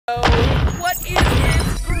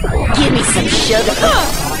some sugar.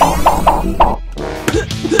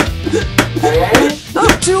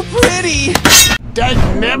 I'm too pretty!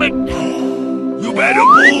 Dagnabbit! You better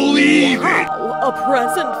believe it! Wow, a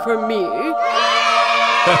present for me?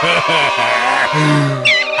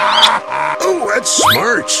 Oh, that's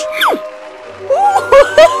smart!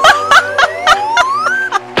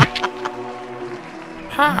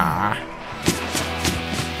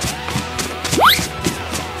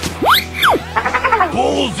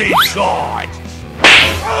 Bullseye shot!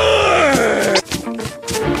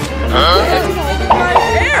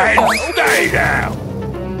 And stay down!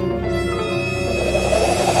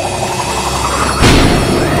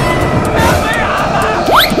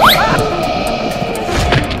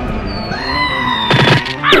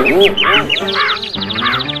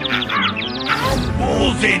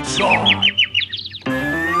 Bullseye shot!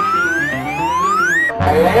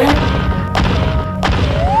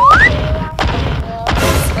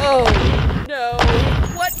 Oh, no.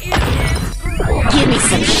 What is this? Give me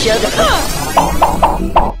some sugar.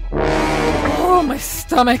 Oh, my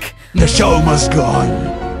stomach. The show must go on.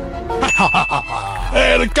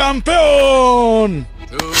 El campeón!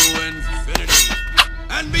 To infinity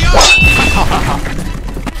and beyond!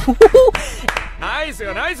 Nice,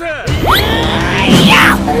 nice.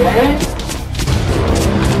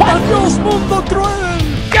 ¡Adiós, mundo cruel!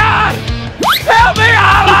 God! Help me,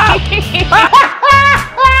 Allah!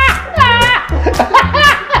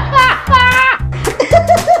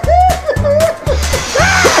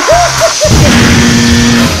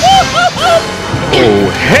 Oh,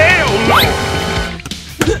 hell no!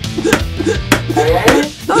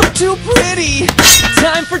 I'm too pretty!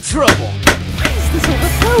 Time for trouble. Why is this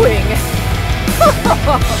overflowing? A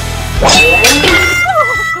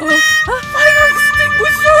fire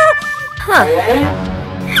extinguisher!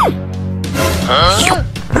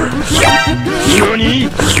 Nani?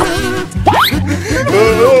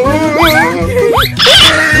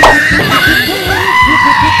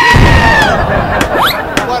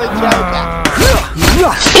 What a joke!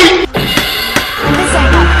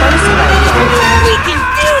 We can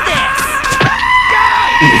do this!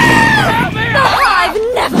 The hive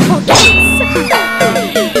never forgets!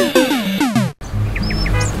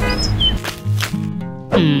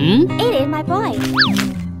 It is my boy.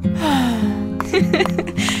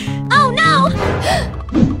 Oh no!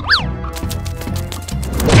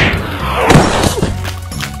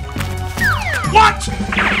 What?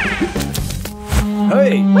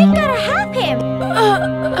 Hey! We gotta help him.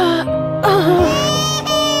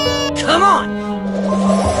 Come on!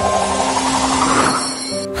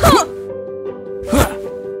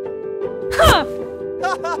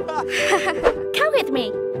 Come with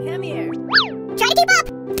me. Come here. Try to keep up.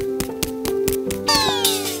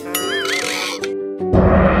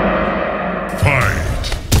 Fight!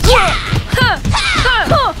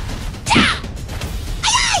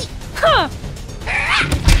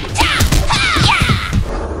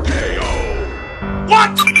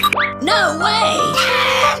 What? No way!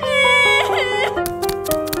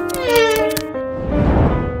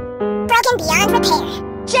 Broken beyond repair.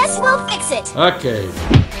 Jess will fix it. Okay.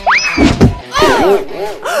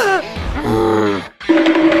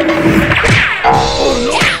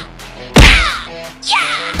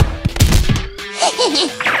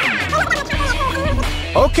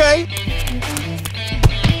 Okay.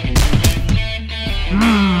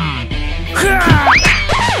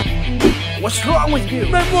 What's wrong with you?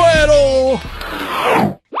 Me muero!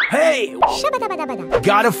 Hey! Shabba-dabba-dabba-da.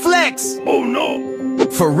 Gotta flex! Oh no!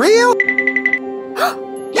 For real?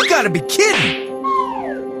 You gotta be kidding!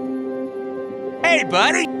 Hey,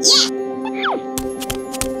 buddy!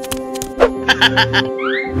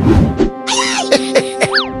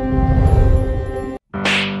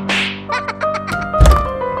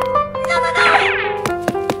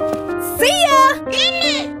 See ya!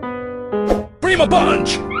 Prima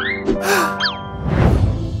bunch!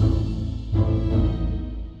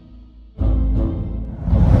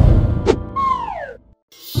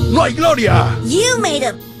 Right, Gloria! You made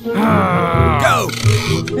him! Go!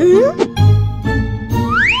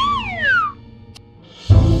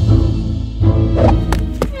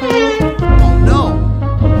 Oh no!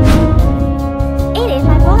 It is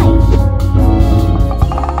my boy.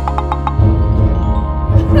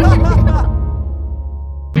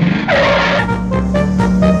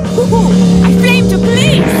 I flame to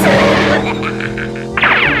police!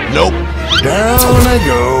 Nope. Down I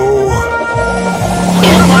go.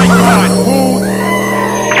 Oh my god!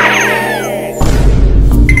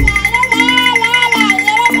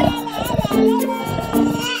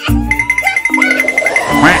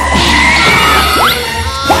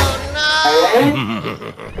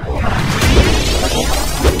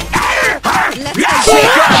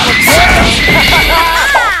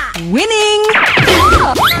 Winning!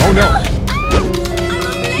 Oh no!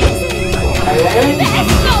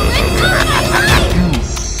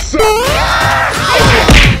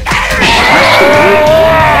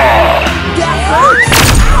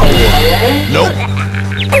 Nope.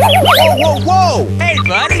 Whoa, whoa, whoa! Hey,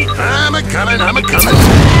 buddy! I'm a coming.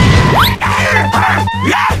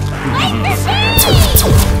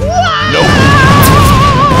 Nope.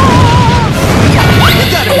 You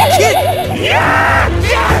gotta be kidding!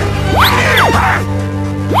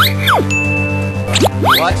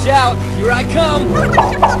 Watch out! Here I come!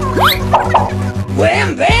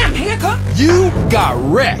 Wham, bam! Here come! You got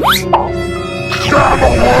wrecked!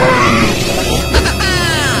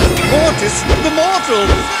 Mortis, the mortal!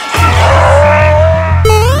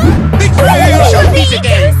 Betrayal shall meet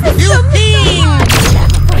again! You fiend!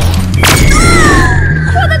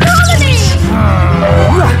 For the colony!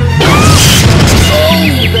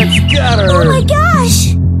 That's got her! Oh my gosh!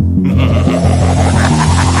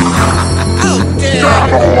 How dare you!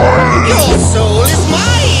 Your soul is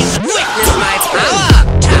mine! Witness my power!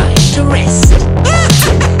 Time to rest!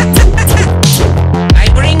 I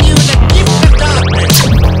bring you the gift of darkness!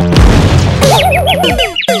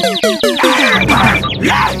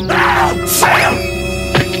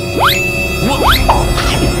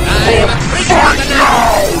 I am a creature of the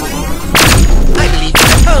night! I leave you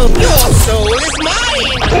at home! Your soul is mine!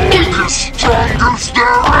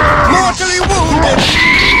 Mortally wounded!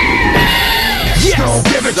 Yes!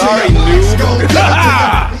 Sorry, noob.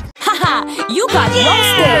 Haha! You got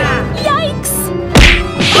roasted! Yikes!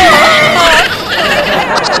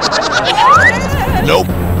 Nope.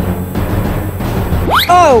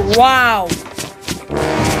 Oh, wow!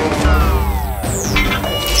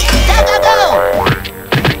 Go, go, go!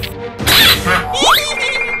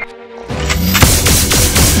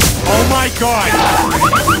 Oh my god!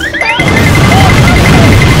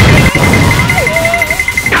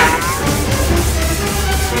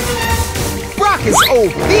 Brock is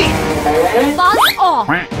OP! Buzz off!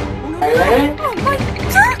 Oh my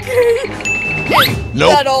turkey!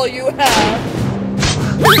 Nope. That all you have?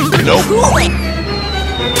 Nope.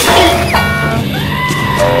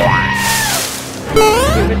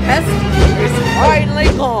 Stupid pest is finally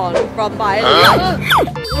gone from my life.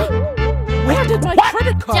 Where did my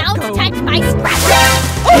credit card Don't go? touch my scratcher!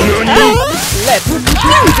 Let's do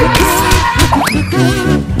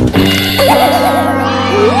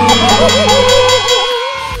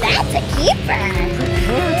That's a keeper!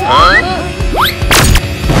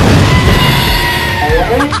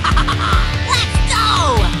 Let's go!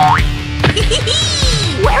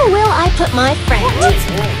 Where will I put my friend?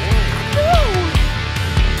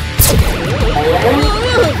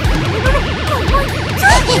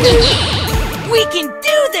 We can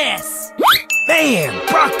do this! Man,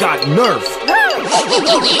 Brock got nerfed!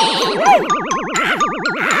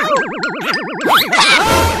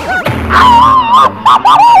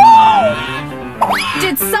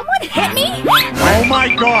 Did someone hit me? Oh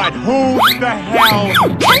my god, who the hell?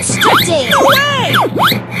 Constricting! Way!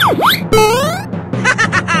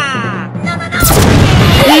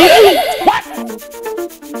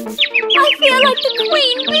 I feel like the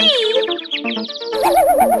queen bee!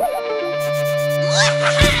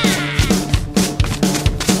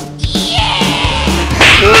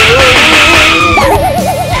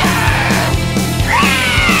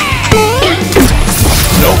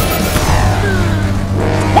 Nope.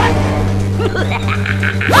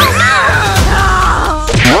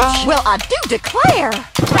 Well, I do declare.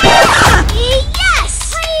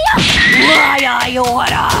 Yes! I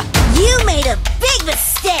order! You made a big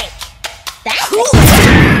mistake! That's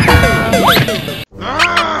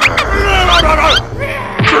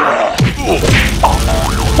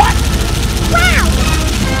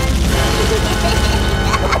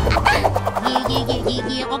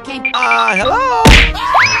Okay. Hello?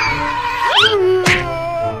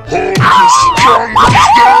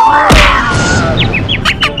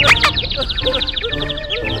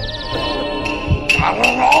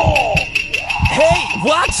 Hey,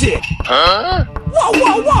 watch it! Huh? Whoa,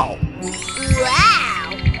 whoa, whoa!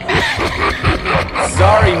 wow!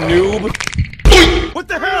 Sorry, noob. What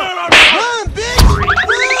the hell? Run, bitch! Run!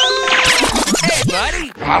 Hey, buddy!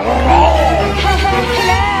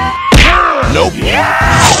 Nope.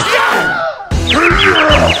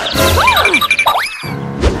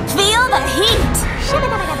 Feel the heat.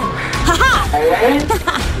 Haha!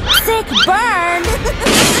 Sick burn.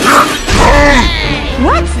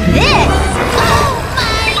 What's this? Oh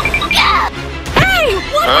my god! Hey,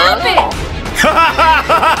 what happened?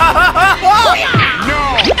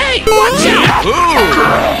 Hey, watch out! Ooh.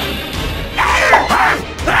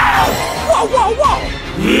 Whoa,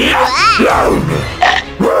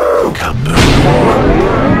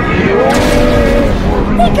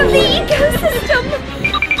 the ecosystem!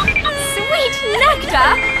 Sweet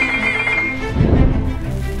nectar!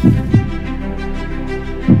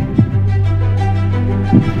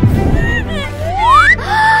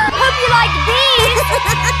 Hope you like these!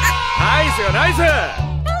 Nice, nice.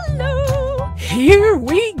 Hello! Here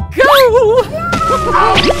we go!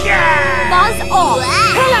 Buzz off!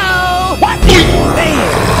 Hello!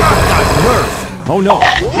 Oh no.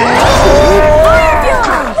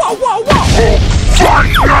 Whoa, whoa, whoa!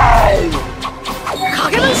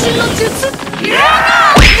 Kagemushin no jutsu!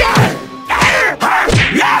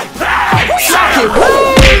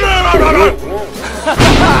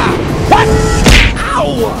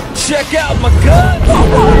 Ow! Check out my gun. Whoa,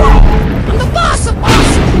 whoa, whoa! I'm the boss of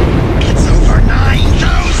awesome! It's over 9,000!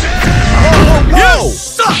 You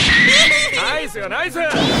suck! Nice, nice.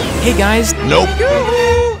 Hey guys. Nope.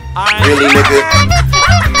 Really, nigga?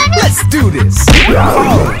 Let's do this.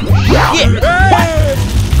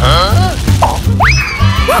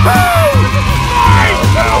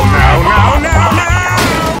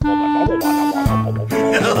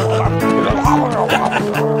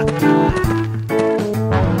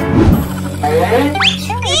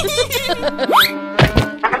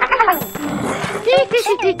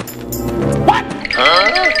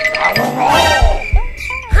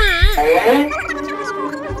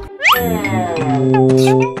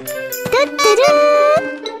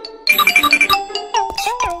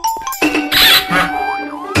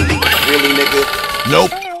 Really, nigga?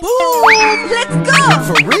 Nope. Let's go!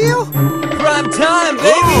 For real? Prime time,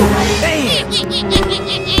 baby.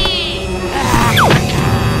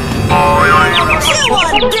 You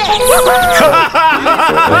want this!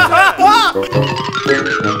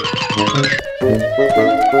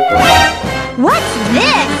 What's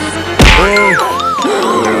this?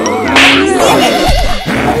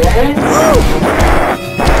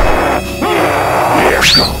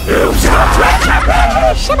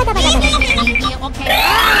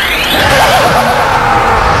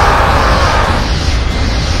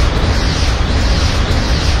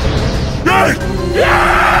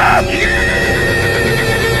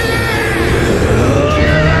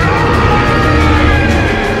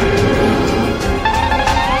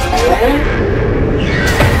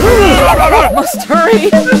 Must hurry!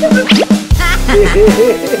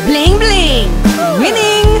 Bling bling!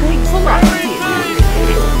 Winning! Thanks a lot,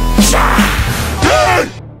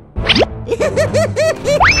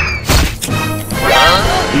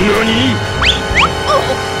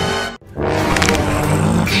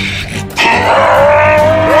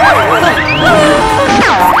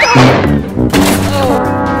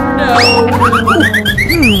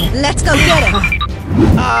 Let's go get him!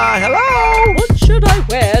 Hello. What should I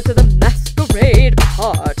wear to the masquerade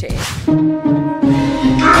party?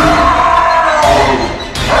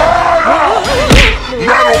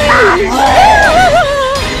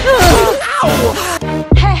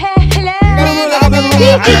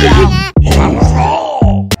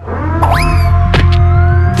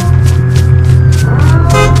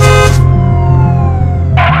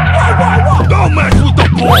 Don't mess with the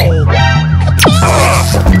ball.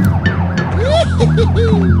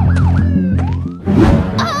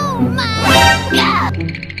 Oh my god!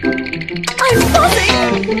 I'm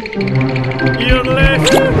buzzing!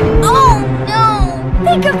 Oh no!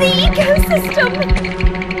 Think of the ecosystem!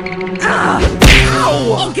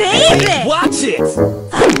 Increíble! Watch it.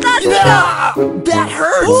 Fantástico! That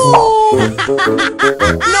hurts.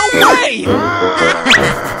 No way.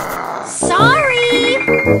 Sorry!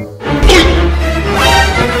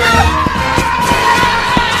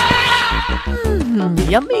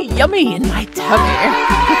 Yummy, yummy in my tummy.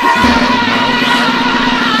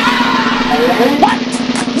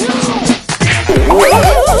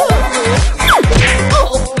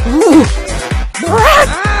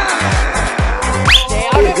 Stay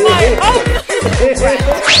out of my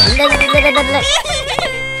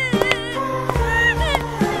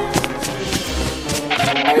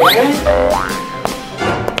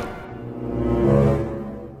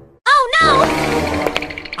Oh no!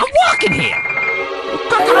 I'm walking here.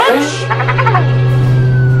 Okay.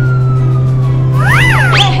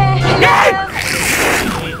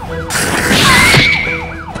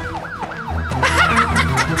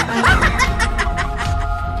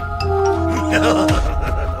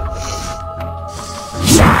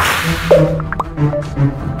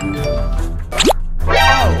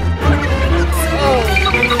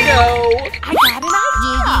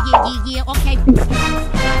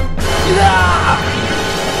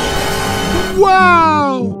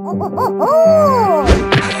 Wow!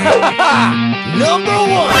 Number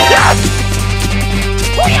one.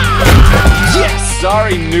 Yes.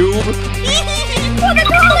 Sorry, noob. For the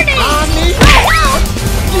colony!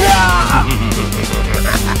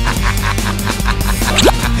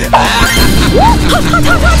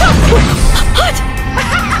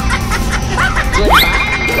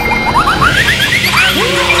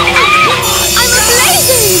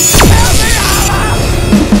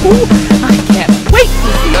 I can't wait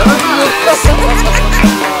to see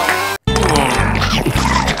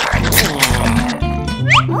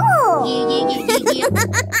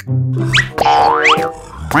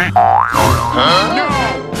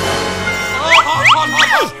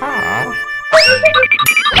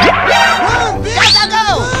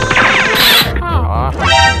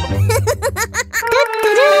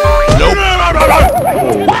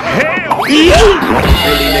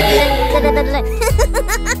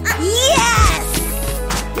Yes!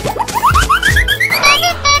 Hey,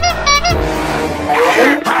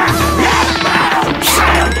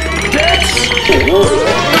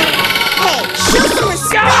 show some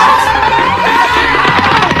respect!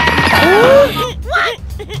 What?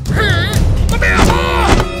 Huh?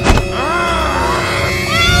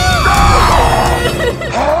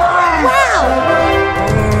 Wow!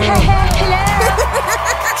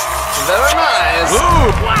 Very nice.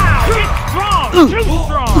 Wow! It's strong! Too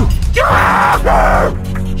strong!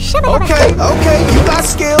 Okay, you got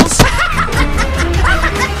skills.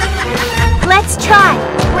 Let's try.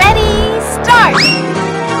 Ready, start.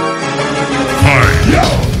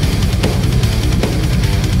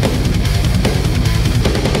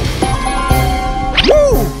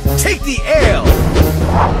 Woo! Take the L.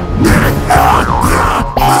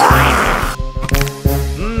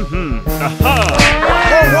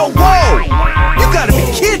 Whoa! You gotta be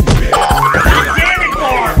kidding me.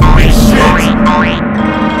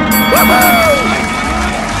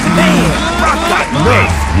 Man, Rock got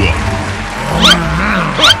nerfed.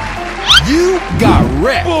 You got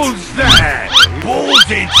wrecked. Who's that? Bulls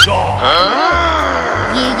in charge!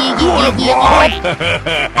 Wanna ride?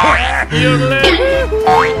 You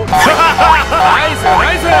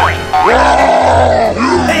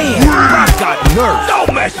Man, Rock got nerfed.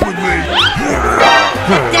 Don't mess with me!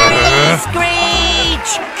 Daddy,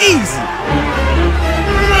 Screech! Easy.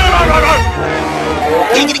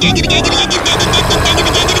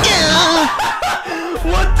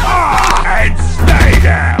 And stay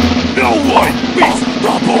down! No one beats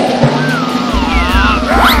the ball!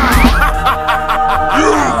 You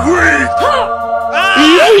weak!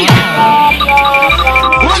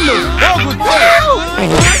 What the hell was that?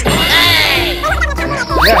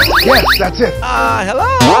 Yes, that's it.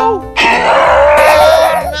 Hello?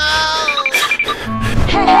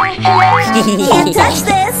 Can't touch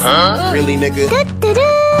this! Really, nigga?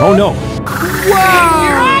 Oh no.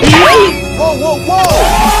 Whoa!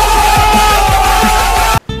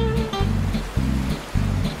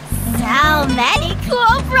 So many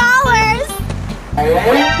cool brawlers!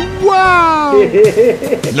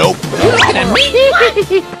 Nope.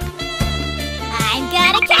 I'm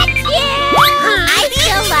gonna catch you! I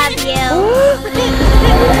still love you!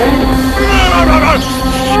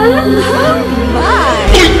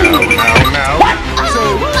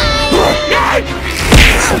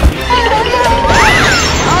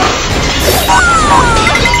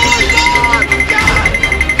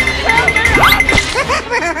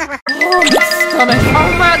 stomach. Oh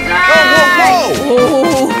my god!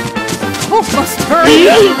 Whoa! Oh, must hurry!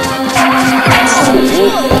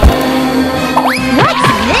 What's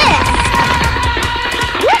this?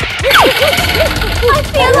 I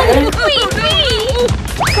feel like a queen bee!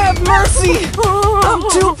 Have mercy! I'm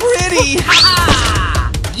too pretty!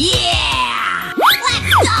 Yeah! Let's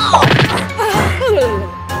go!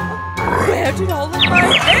 Where did all of my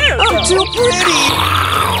hair go? I'm too pretty!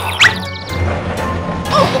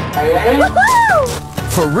 Woohoo!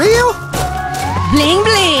 For real? Bling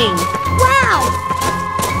bling! Wow!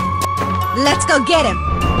 Let's go get him!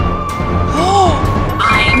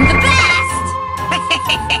 I'm the best!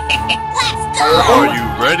 Let's go! Are you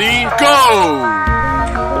ready? Go!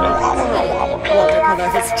 Water color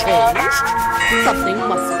has changed. Something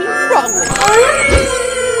must be wrong with it.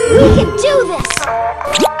 We can do this.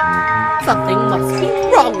 Something must be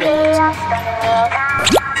wrong with it.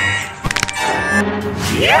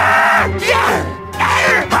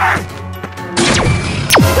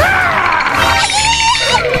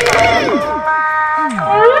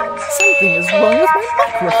 Something is wrong with my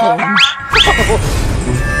microphone.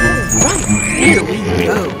 Right, here we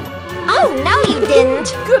go. Oh, no you didn't.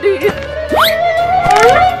 Goody.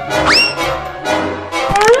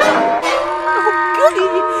 Goody.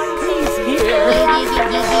 He's here.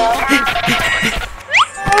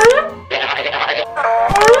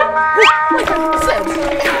 Said,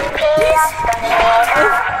 please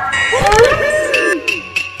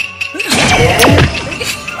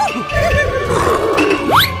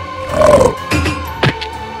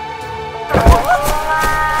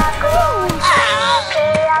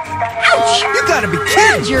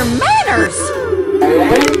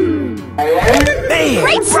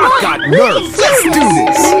nerve. Let's do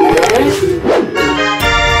this.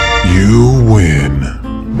 You win.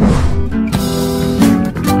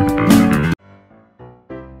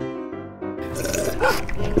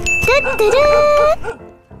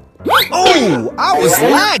 Oh, I was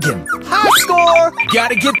lagging. High score.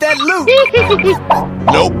 Gotta get that loot.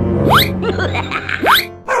 Nope.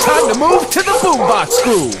 Time to move to the boombox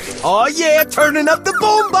groove. Oh yeah, turning up the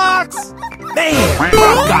boombox. Man, I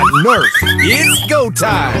got nerfed. It's go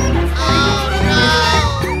time.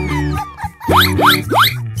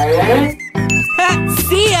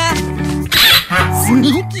 See ya!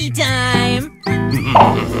 Sneaky time!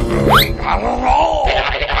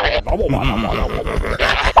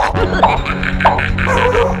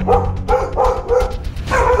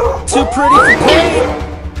 Too pretty for pain.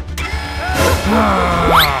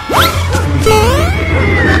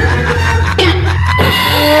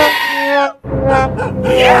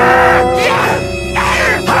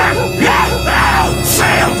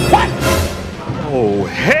 Oh,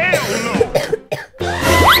 hell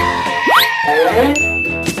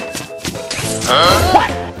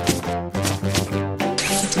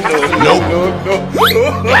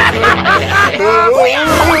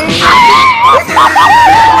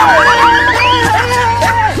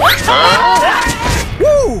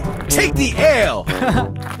Woo! Take the L.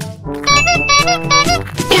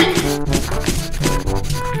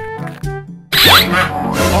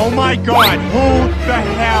 Oh my God, who the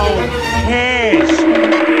hell cares?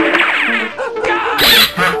 God!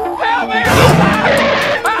 Help me!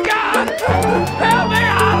 Oh God! Help me,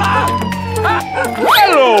 Allah!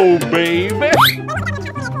 Hello, baby!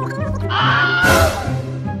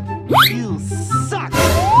 You suck!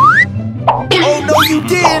 Oh no, you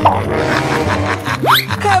didn't.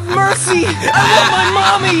 Have mercy! I want my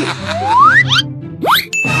mommy.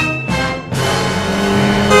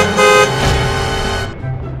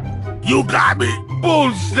 You got me!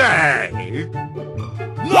 Bullseye!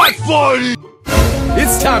 Not funny!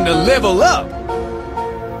 It's time to level up.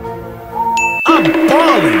 I'm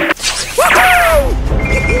balling. Woohoo!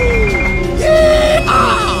 Yeah!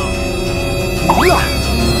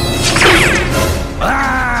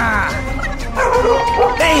 Ah!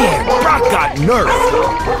 Man, Brock got nerfed.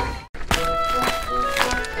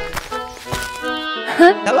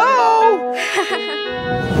 Hello?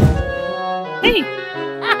 Hey!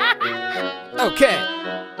 Okay.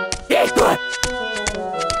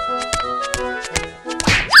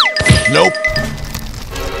 Nope.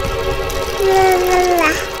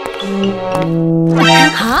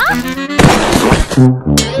 Huh?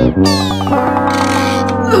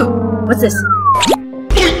 What's this?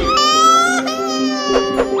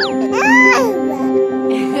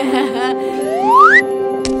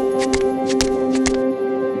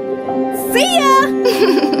 See ya!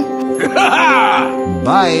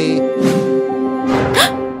 Bye.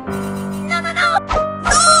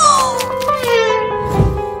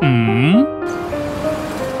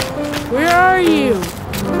 Where are you?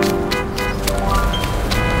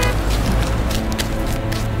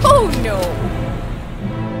 Oh no!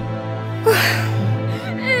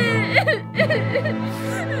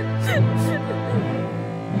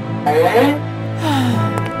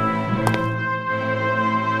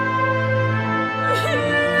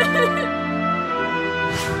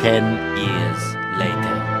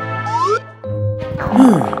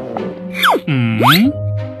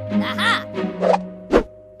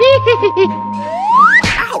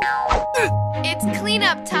 It's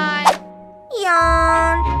cleanup time.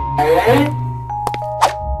 Yawn.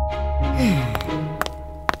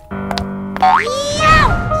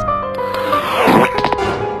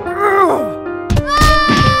 Farrell.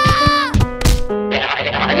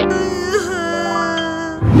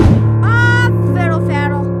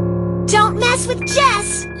 Don't mess with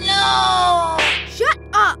Jess. No! Shut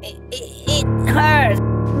up. It hurts.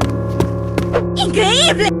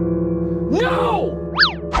 Increíble! No!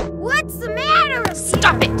 What's the matter?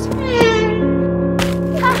 Stop it!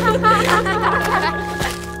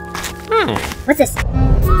 What's this?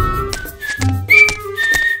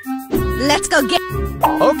 Let's go get.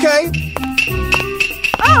 Okay.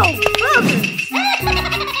 Oh, burgers.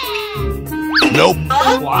 Nope.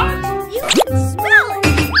 What? You can smell it.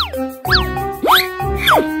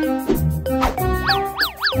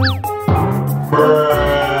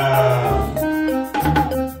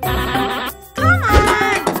 Come on.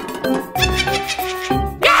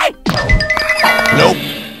 Nope.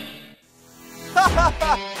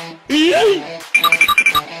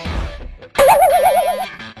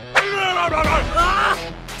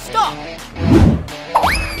 Stop!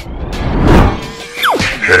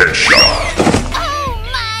 Headshot. Oh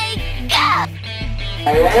my god!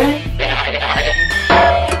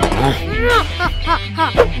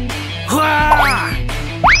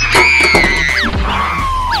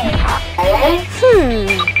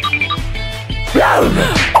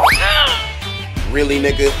 Really,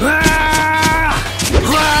 nigga? Bruh.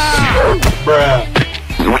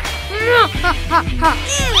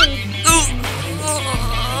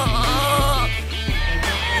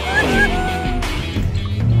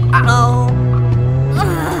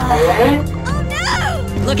 Oh no!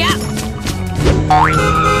 Look out!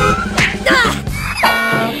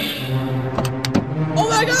 Oh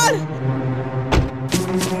my god!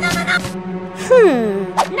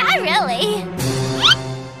 Not really.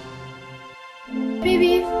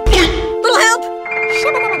 Baby. Little help!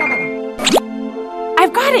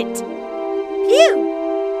 I've got it! Phew.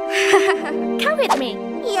 Come with me.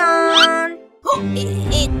 Yawn.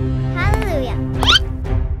 Hallelujah.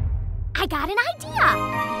 I got an idea.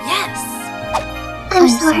 Yes! I'm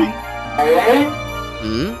sorry.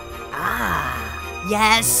 Hmm? Ah,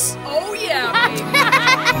 yes! Oh yeah!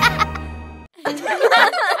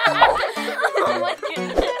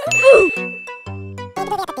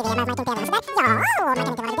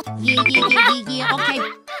 Yeah, okay.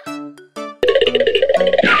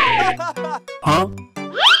 Huh?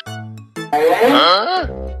 Huh?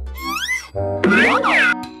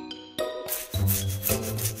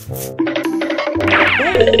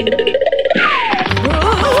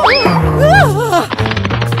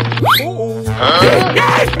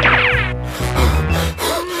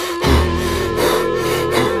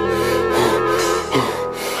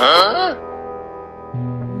 Huh?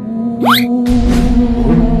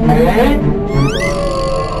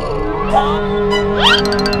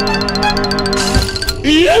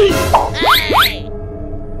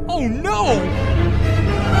 Oh no!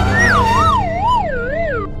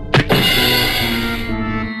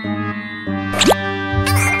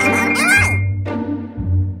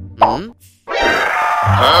 Hmm?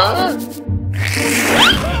 Huh?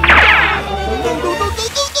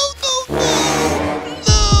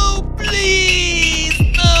 No, please,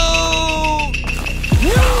 no!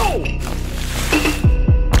 No!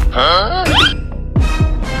 Huh?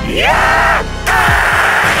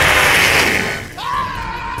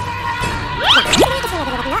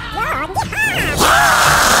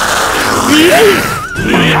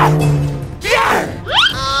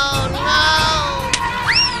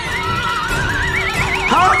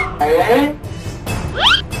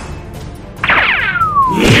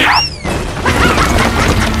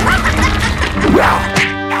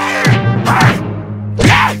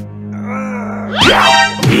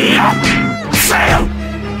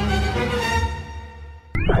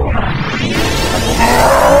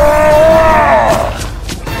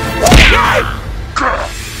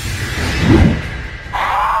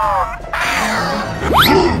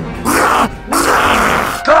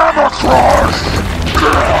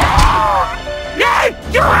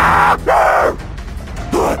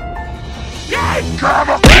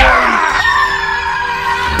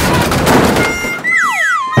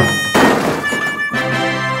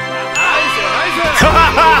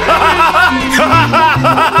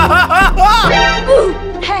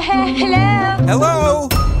 Hello?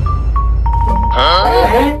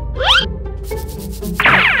 Huh?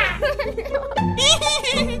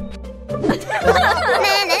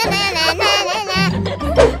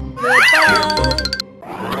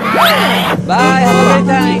 Bye, have a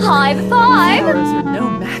great time! High five. Yours are no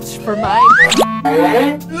match for mine.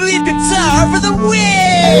 Lead guitar for the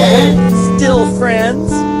win! Still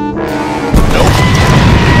friends?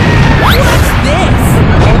 What's this?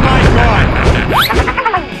 Oh my god!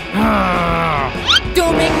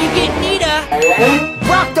 Don't make me get Nita!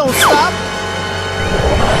 Rock don't stop!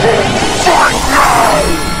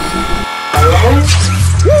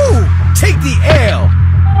 Woo! Take the L!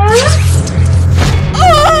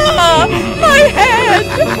 Ah! My head!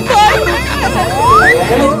 My head!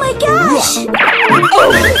 Oh my gosh!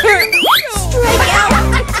 Strike out!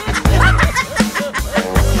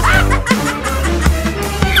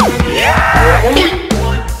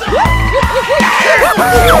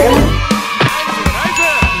 Nope!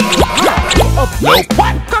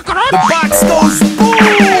 The box goes boom!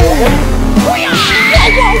 Whoa,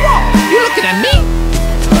 whoa, whoa! You looking at me?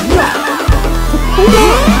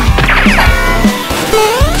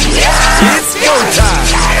 It's go time!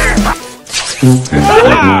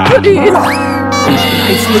 Goodies!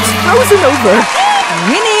 Ice looks frozen over.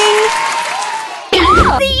 Winning!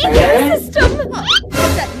 The ecosystem.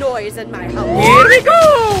 What's that noise in my house? Here we go!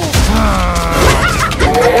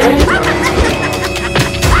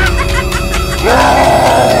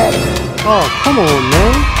 Oh, come on,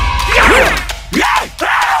 man.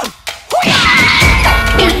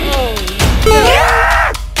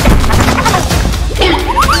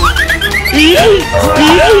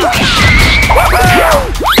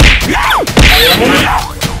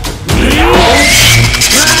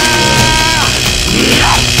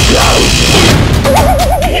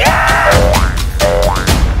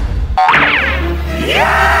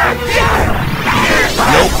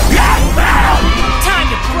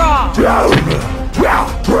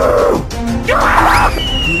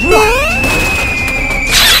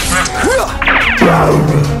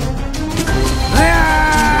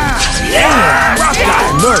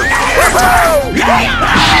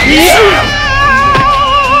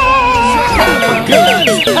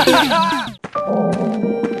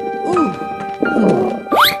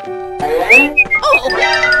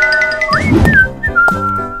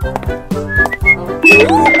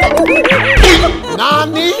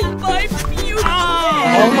 Nani?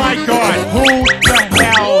 Oh my god, who the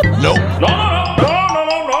hell? Nope.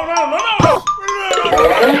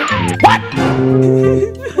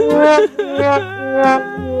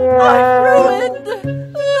 I'm ruined.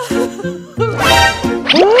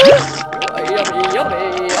 Yummy, yummy,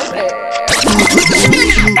 yummy.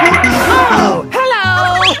 Oh, hello.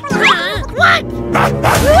 What?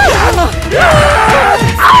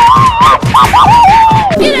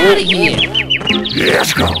 Get out of here!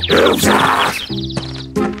 Let's go.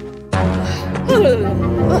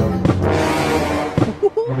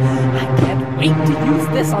 I can't wait to use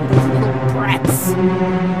this on those little brats.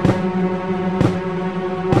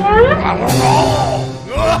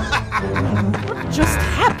 What just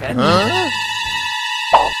happened? Huh?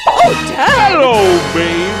 Oh, Dad! Hello,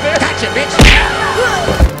 baby! Gotcha, bitch!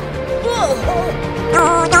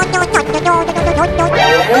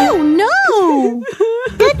 Oh no!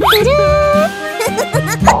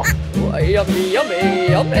 Oh, yummy, yummy,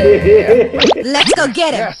 yummy. Let's go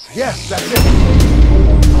get him. Yes, that's it.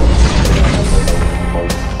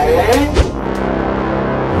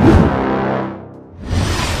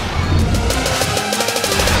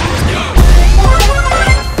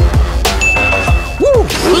 Woo!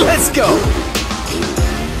 Let's go!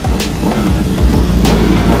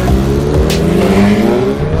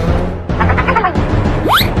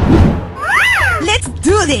 Let's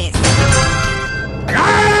do this.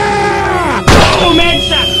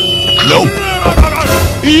 Nope.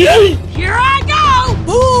 Here I go.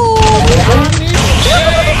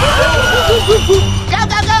 Go,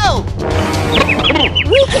 go, go!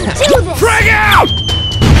 We can do this. Frag out!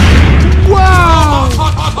 Wow!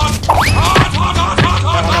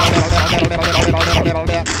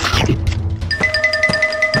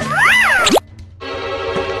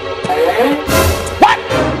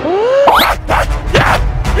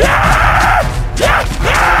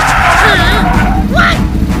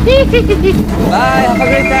 Bye, have a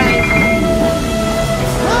great time.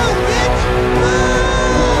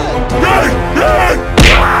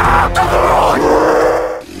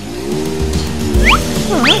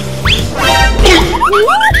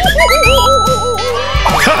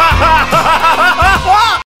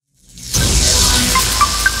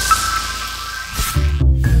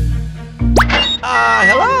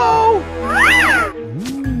 Hello?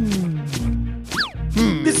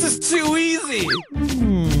 This is too easy.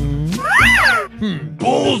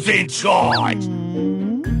 Bull's in charge!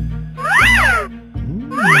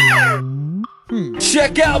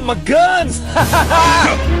 Check out my guns! Watch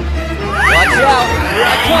out! Here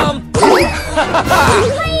I come!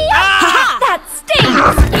 That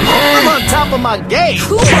stinks! I'm on top of my game!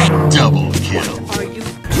 Double kill.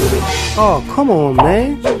 Oh, come on,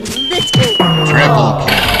 man. Triple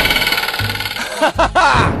kill.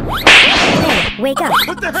 Wake up.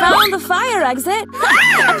 Found the fire exit.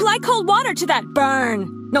 Apply cold water to that burn.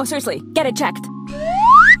 No, seriously, get it checked.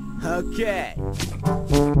 Okay.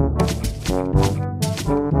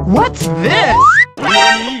 What's this?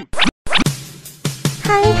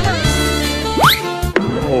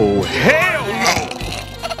 Oh, hell no!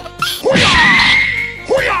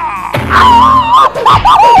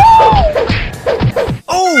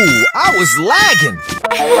 Oh, I was lagging!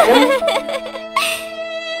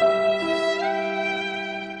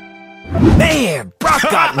 Man, Brock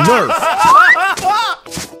got nerfed!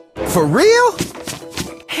 For real?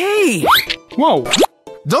 Hey! Whoa!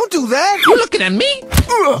 Don't do that! You looking at me?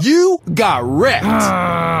 You got wrecked!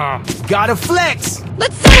 Gotta flex!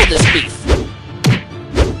 Let's settle this beef!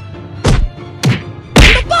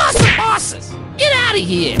 I'm the boss of bosses! Get out of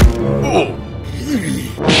here!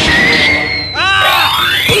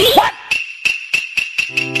 What?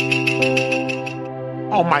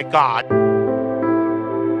 Oh my god!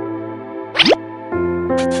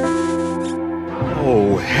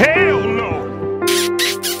 Oh, hell no!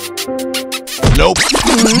 Nope.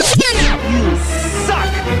 You suck!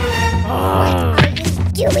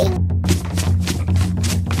 Doing.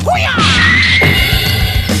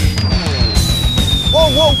 Whoa,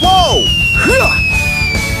 whoa, whoa!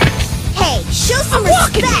 Hey, show some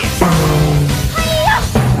respect.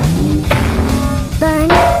 Burn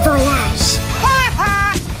volage.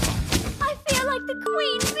 I feel like the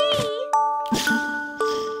queen bee.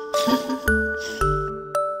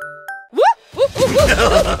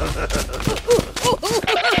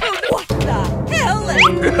 What the hell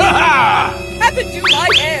happened to my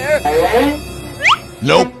hair?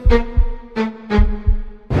 Nope.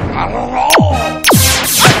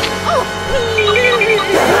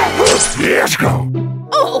 Let's go.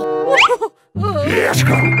 Let's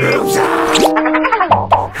go.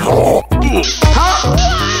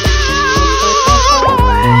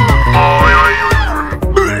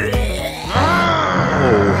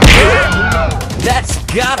 That's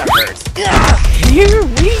gotta hurt. Here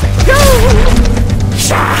we go!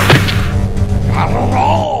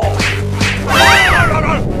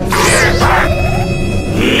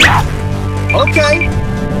 Okay.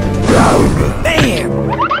 Bam!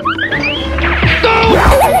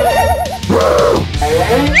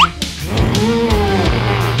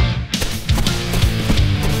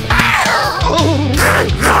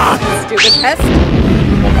 Stupid pest!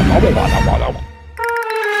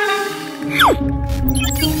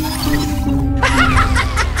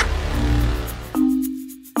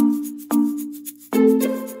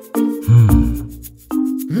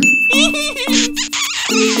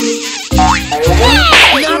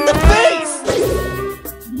 Not the face!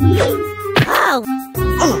 Oh,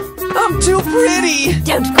 I'm too pretty!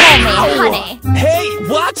 don't call me honey. Hey,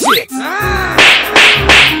 watch it!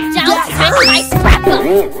 Don't touch my scrapbook.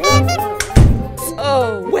 Oh,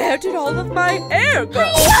 where did all of my hair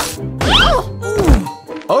go?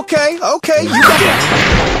 Okay, okay, you got it!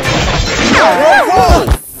 Whoa, whoa!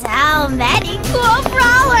 So many cool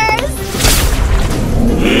flowers.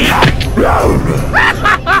 Here I go!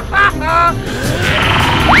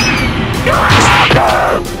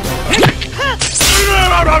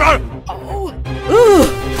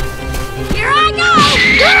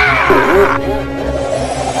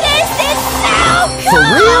 This is so cool! For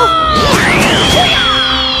real?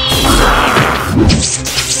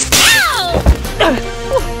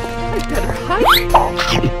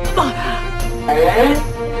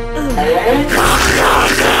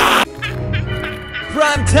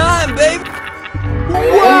 Prime time, baby!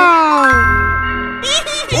 Wow!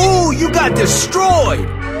 Ooh, you got destroyed!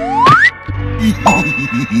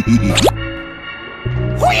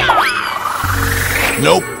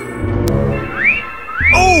 Nope.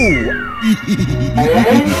 Oh!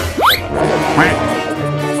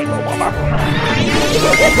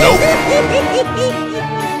 Nope.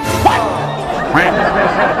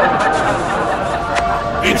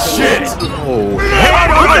 It's shit! Oh.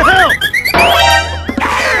 What the hell?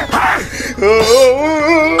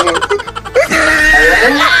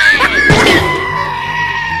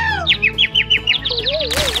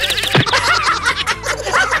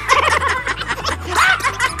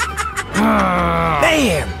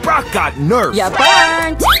 Man, Brock got nerfed. You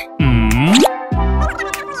burnt.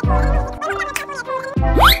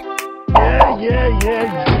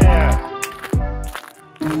 Yeah.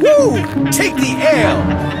 Woo! Take the L!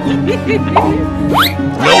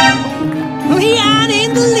 Nope. Leon in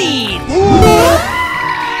the lead.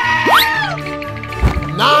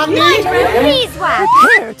 My beeswax.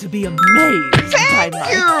 Prepare to be amazed by my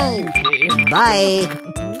beauty. Bye.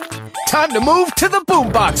 Time to move to the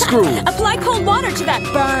boombox screw. Apply cold water to that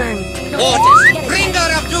burn. Otis,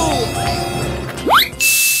 bringer of doom!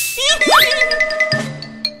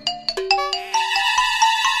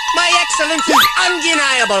 My excellency is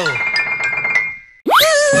undeniable!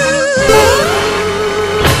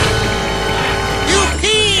 You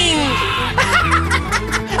fiend!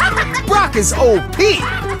 Brock is OP.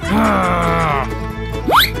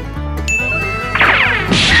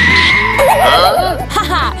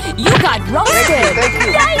 Haha, you got roasted.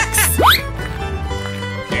 Yikes!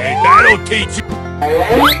 Okay, that'll teach you.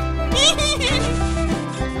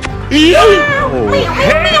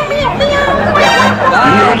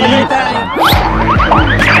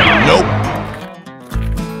 Nope.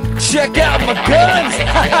 Check out my guns.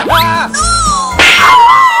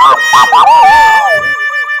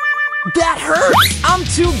 That hurts. I'm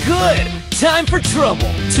too good. Time for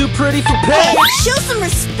trouble. Too pretty for pain. Show some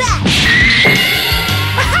respect.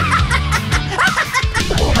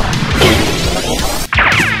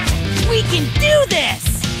 We can do this.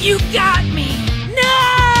 You got me.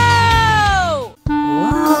 No!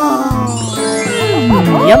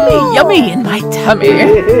 Yummy, yummy in my tummy.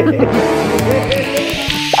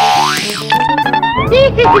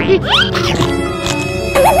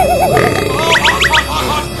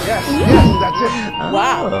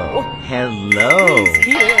 Wow. Hello.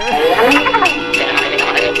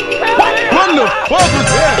 What the fuck is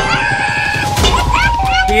that?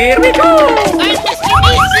 Here we go.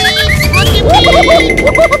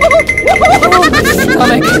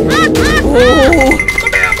 Stomach.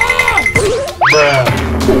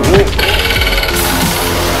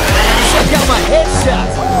 Check out my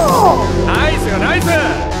headshots. Nice.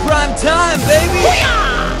 Prime time, baby.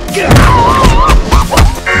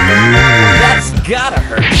 gotta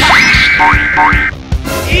hurt.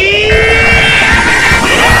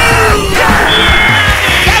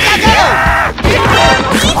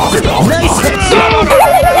 Nice hit!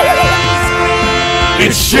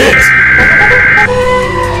 It's shit!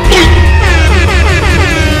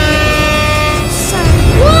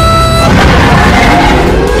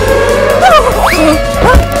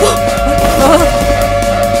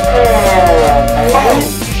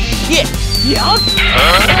 Shit! Yup!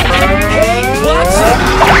 Hey, watch it!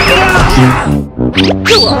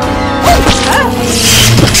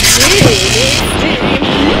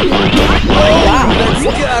 Oh, that's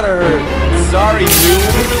gotta hurt. Sorry, dude.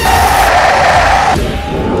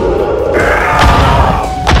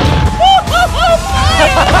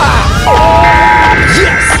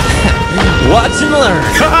 Yes! Watch and learn.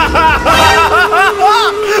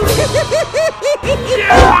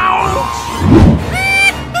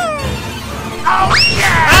 Oh,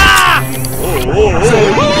 yeah! Oh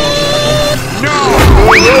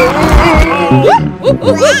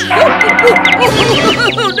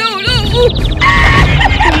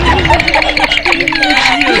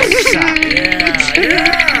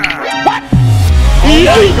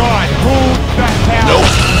my God, who the hell?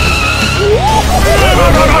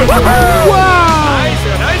 Nice,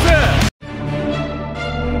 nice.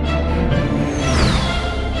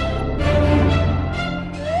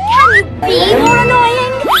 Can you be more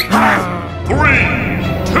annoying? 3,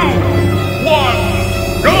 2, 1,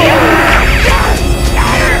 go!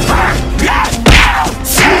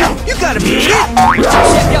 You gotta be kidding!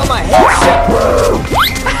 Check out my headset!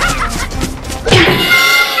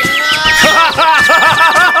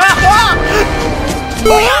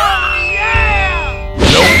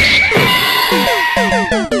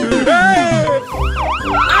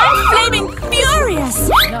 I'm flaming furious!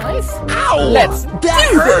 Nice. Ow! Let's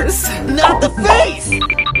That do hurts! Not the face!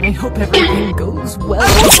 I hope everything goes well.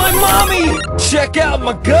 Oh, my mommy! Check out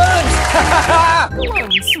my guns! Go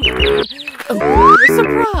on, sweetie. Oh,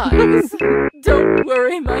 surprise! Don't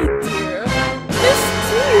worry, my dear. Miss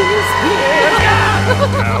T is here.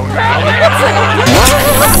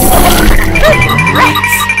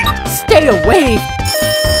 Rats! Stay away!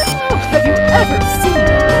 Oh, have you ever seen a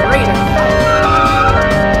greater fight?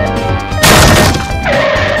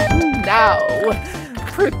 Now,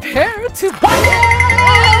 prepare to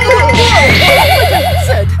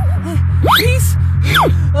said, piece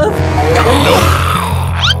of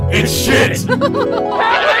It's shit! I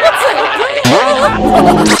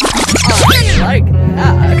like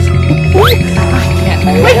that. I can't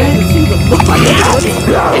wait to see the look on your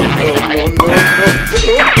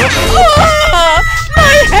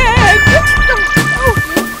my head!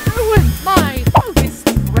 Oh, and mine. Oh, this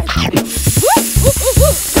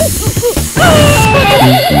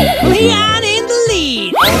Leon in the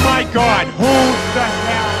lead! Oh my God, who the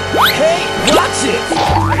hell? Hey, watch it!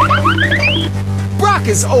 Brock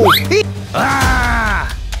is OP! Ah!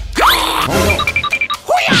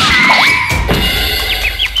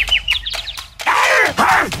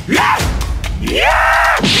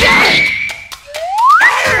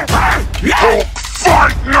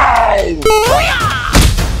 Fight now!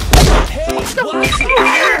 Hey, watch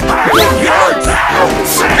it!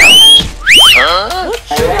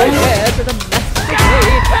 should I wear to the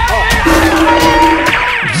masquerade?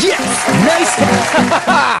 Yes! Nice!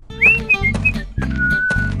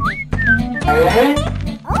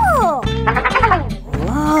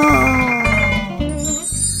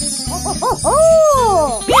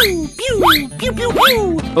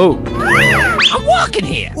 Oh. I'm walking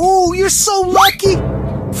here! Ooh, you're so lucky!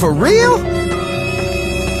 For real?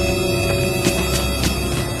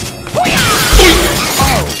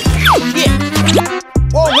 Oh, shit!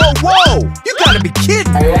 Whoa, whoa, whoa! You gotta be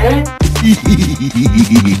kidding!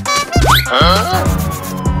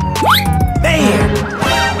 Man!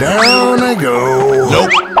 Down I go.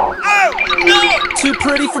 Nope. Oh, no! Too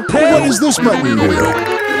pretty for pain! What is this button do?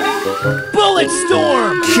 Bullet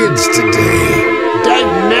storm! Kids today.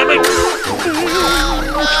 Dynamic!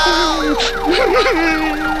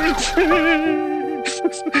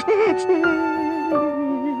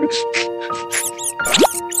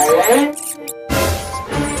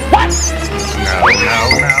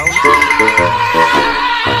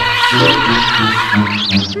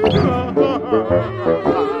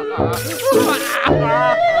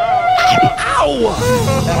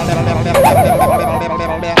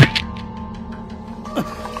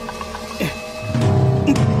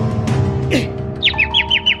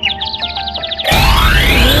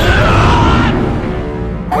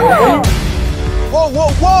 Whoa,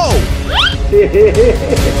 whoa, whoa!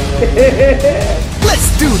 Let's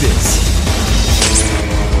do this!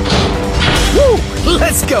 Woo!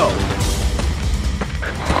 Let's go!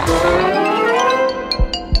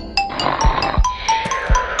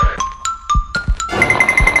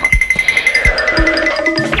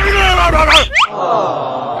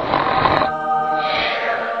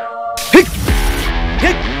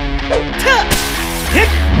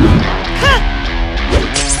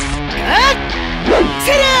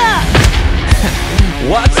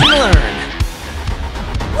 Watch and learn.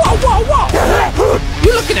 Whoa, whoa, whoa!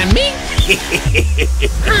 You looking at me?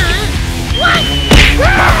 What?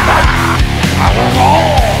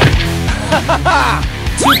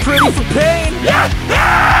 Too pretty for pain?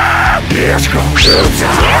 Let's go.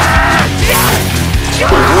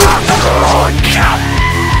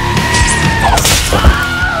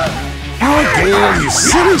 How dare you,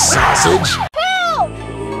 silly sausage!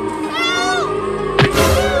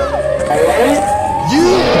 You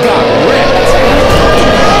got ripped!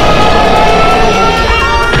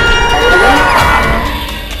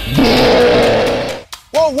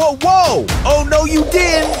 Whoa, whoa, whoa! Oh, no, you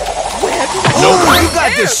didn't! Oh, you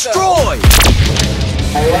got destroyed!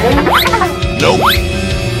 Nope.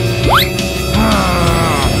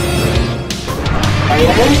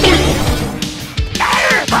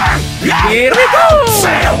 Here we go!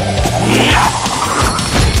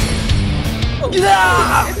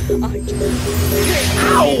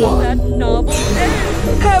 Ow! That novel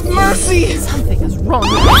end. Have mercy! Something is wrong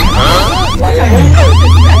with me.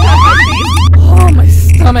 Oh, my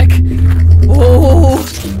stomach. Oh,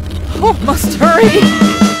 must hurry.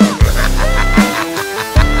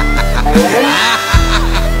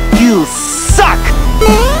 You suck!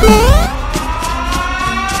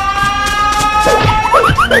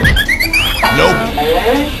 Nope.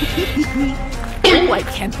 Oh, I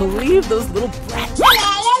can't believe those little brats.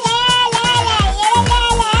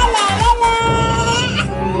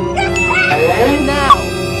 Now,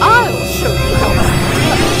 I'll show you how it's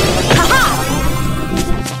done. Ha-ha!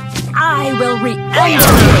 I will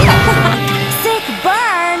re-enter Sick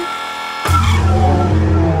burn!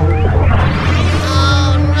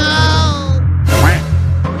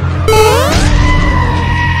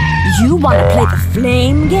 You wanna play the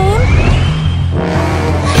flame game?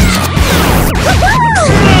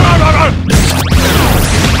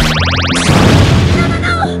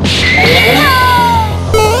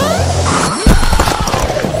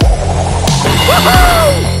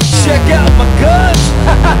 Check out my guns!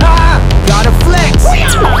 Gotta flex!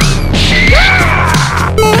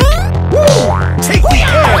 Woo! Take the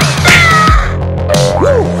air!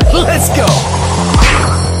 Woo! Let's go!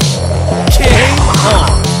 Game on!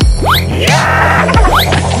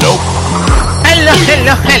 Nope. Hello,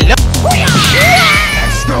 hello, hello!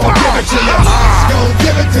 It's gon' give it to you. It's gon'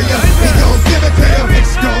 give it to you. It's gon' give it to you.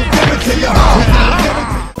 It's gon' give it to you.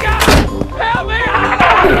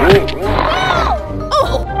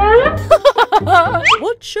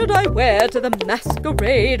 What should I wear to the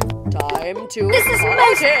masquerade? Time to This is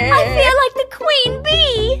party. I feel like the queen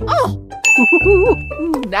bee! Oh!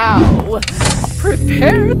 Now,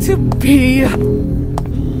 prepare to be...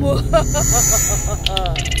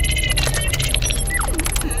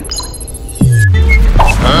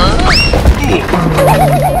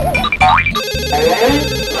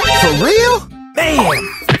 For real? Man!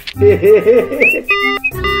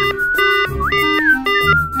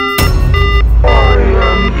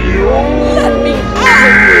 Let me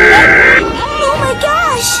out! Oh my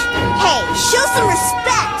gosh! Hey, show some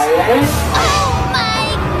respect! Oh my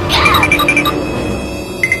god!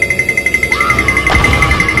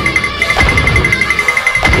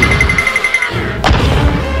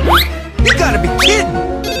 You gotta be kidding!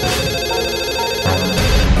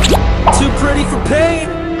 Too pretty for pain?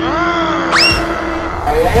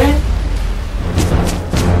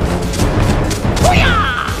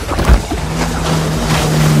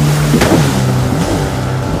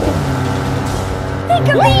 Think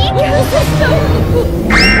of the ecosystem!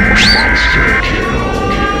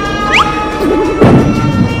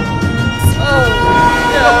 Oh,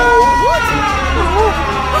 no. What?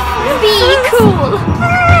 Be cool!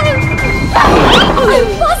 Oh, I'm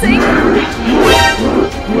buzzing!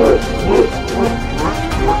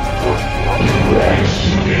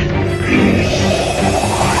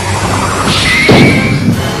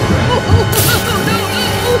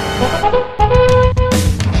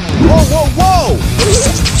 Whoa, whoa, whoa!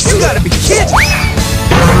 You gotta be kidding!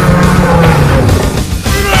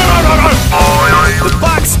 The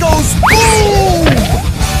box goes boom!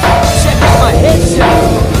 Check out my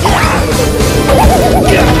headshot!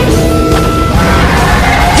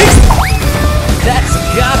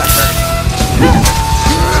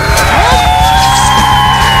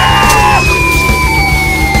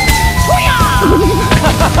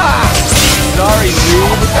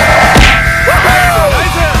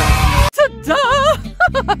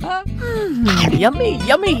 Yummy,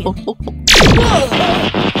 yummy.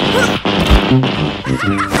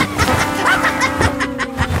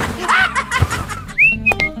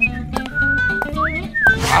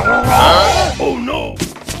 Oh no!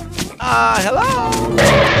 Hello?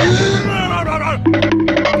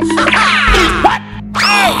 What?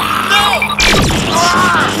 Oh, no!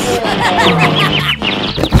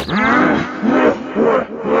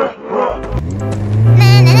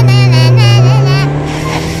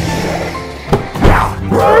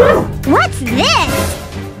 What's this?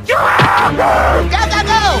 Go, go,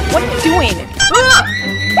 go! What are you doing?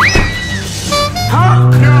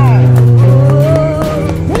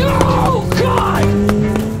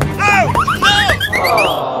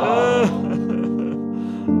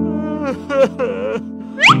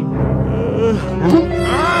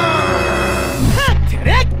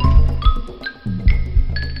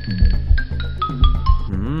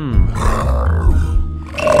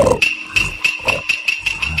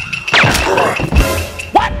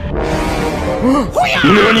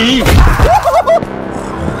 NANI?!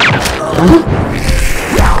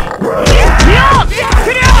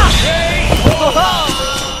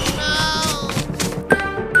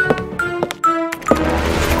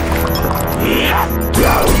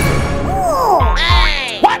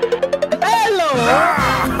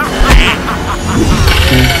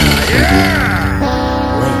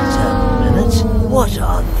 What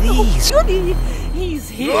are these? Goody, he's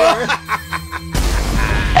here.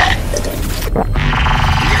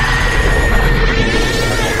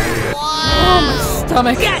 Oh, my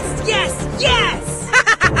stomach. Yes, yes, yes!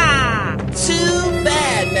 Too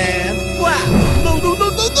bad, man. Wow. No, no, no,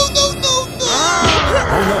 no, no, no, no, no.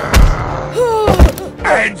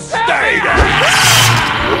 And stay there!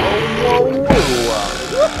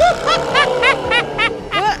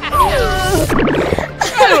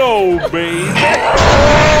 Hello, baby!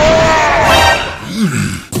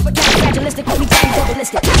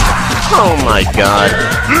 Oh my god.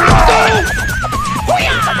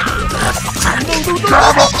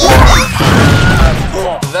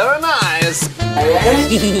 Very nice.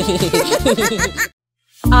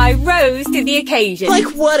 I rose to the occasion. Like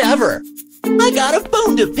whatever. I got a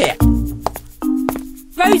bone to pick.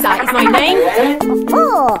 Rosa is my name.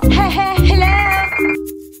 Oh. Hello.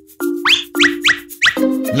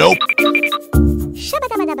 Nope.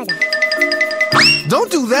 Shabadabadabada. Don't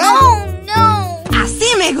do that! Oh, no!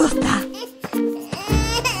 Así me gusta.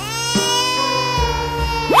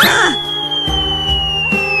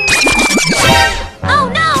 Oh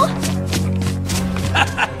no!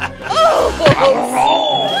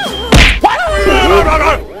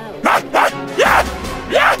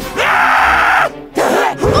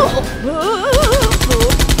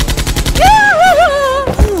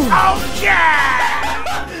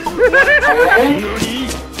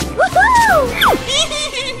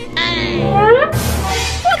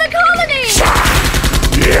 For the colony! Ouch!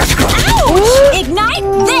 Ignite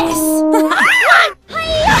this!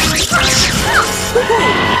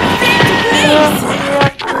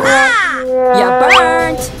 You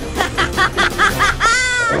burnt!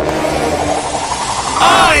 I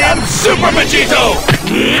am Super Vegito!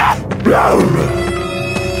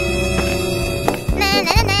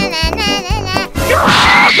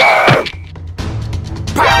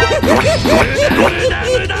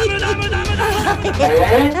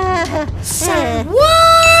 Say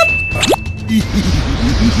what?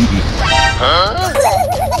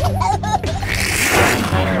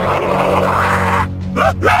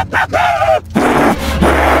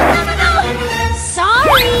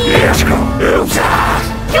 Sorry!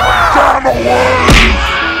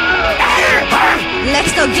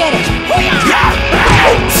 Let's go get it.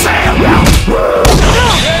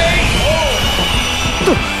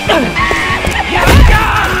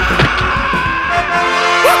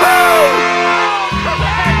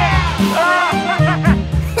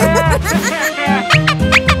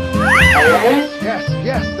 Yes,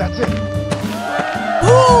 yes, that's it.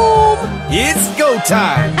 Boom! It's go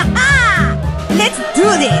time! Let's do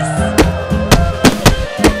this.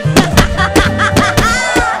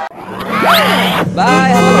 Bye,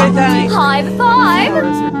 have a great time. High five!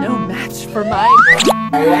 Yours are no match for mine.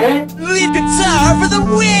 Lead guitar for the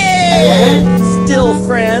win! Still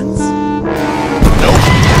friends?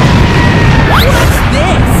 What's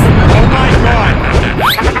this? Oh my god!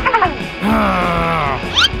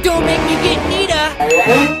 Don't make me get Nita!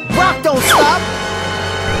 Rock don't stop.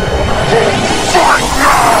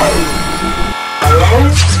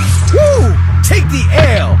 Woo! Take the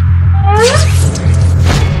L!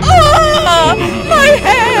 Ah! My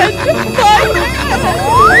head! My head!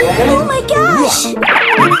 Oh my gosh!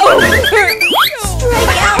 Oh!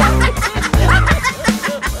 Strike out!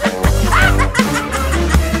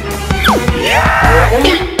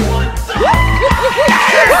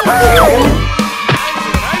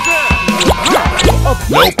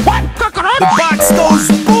 Nope. What? The box goes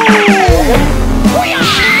boom! Whoa,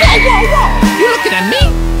 whoa, whoa! You looking at me?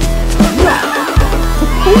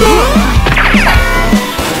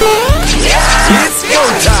 It's go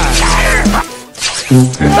time!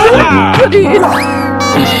 Goody!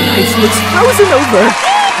 Ice looks frozen over.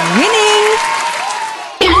 Winning!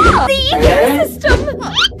 The ecosystem!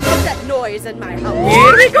 What's that noise in my house?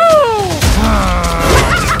 Here we go!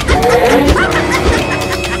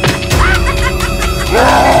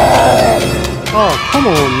 Oh, come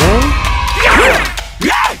on, man.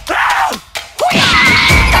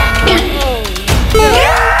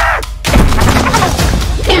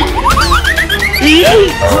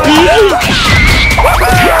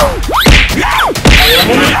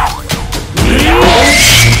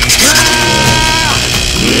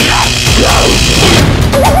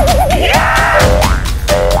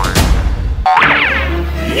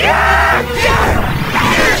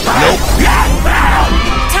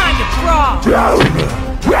 Time to crawl!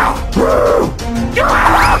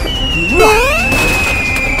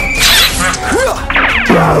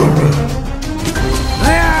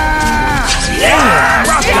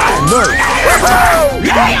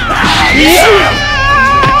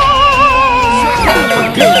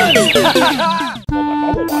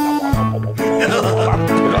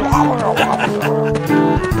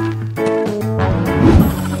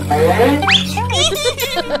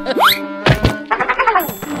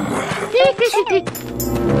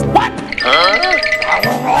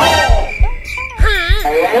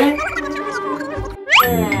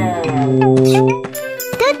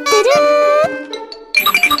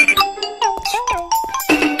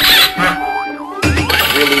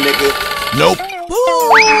 Really, nigga? Nope.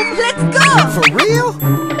 Boom! Let's go! For real?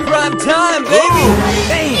 Prime time, baby!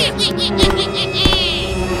 Damn! Chew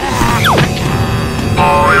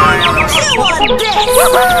on this!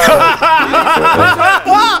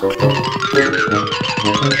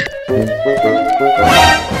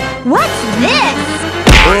 What's this?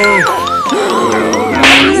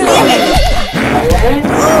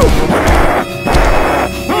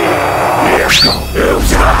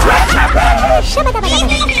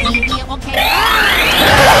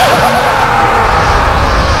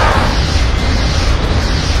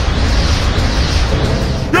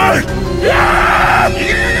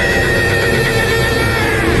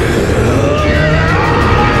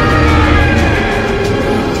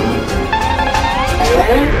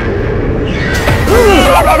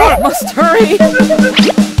 Must hurry!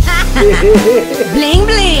 Bling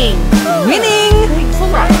bling! Winning! Thanks a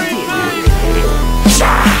lot, dear.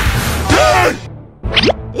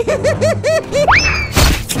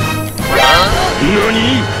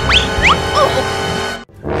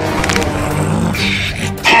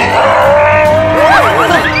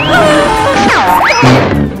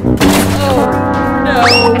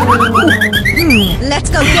 Let's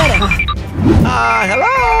go get him!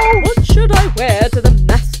 Hello? What should I wear to the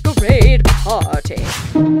masquerade party?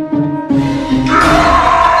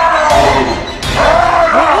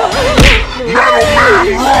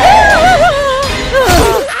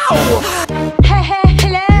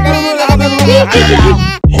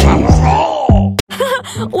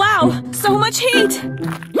 Wow, so much heat!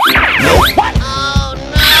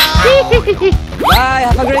 Bye,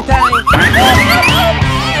 have a great time.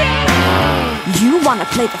 You wanna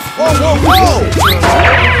play the Whoa, whoa, whoa!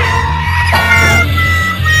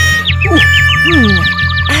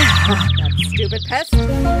 That stupid pest is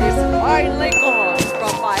finally gone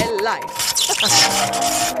from my life.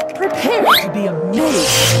 Prepare to be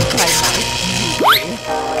amazed by my beauty.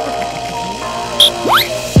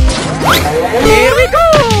 Here we go!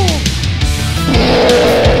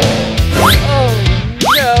 Oh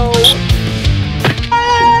no!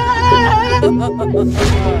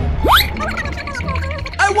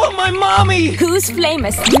 I want my mommy! Who's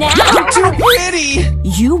famous now? I'm too pretty!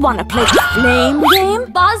 You wanna play the flame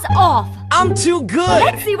game? Buzz off! I'm too good!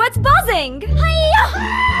 Let's see what's buzzing! Hiya!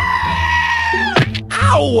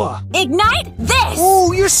 Ow! Ignite this!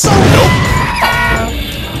 Ooh, you're so...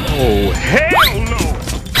 Oh, hell no!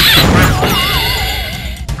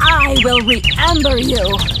 I will re-amber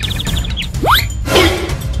you!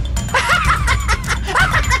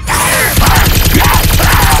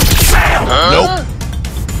 Nope.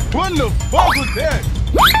 What the fuck was that?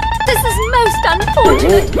 This is most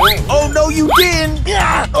unfortunate! Oh, no, you didn't!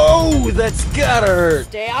 Oh, that's gotta hurt.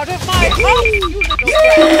 Stay out of my house, you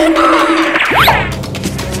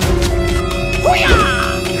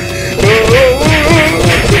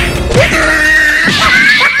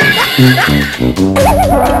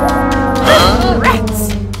little Rats!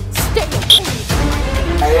 Stay away!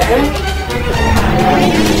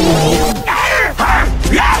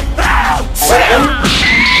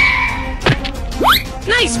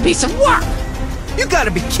 gotta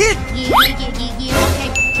be kidding!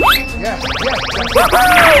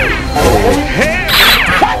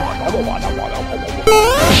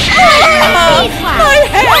 My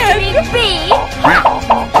head!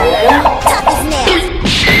 Tough as nails.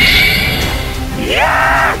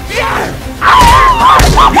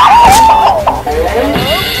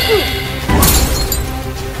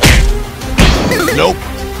 Nope.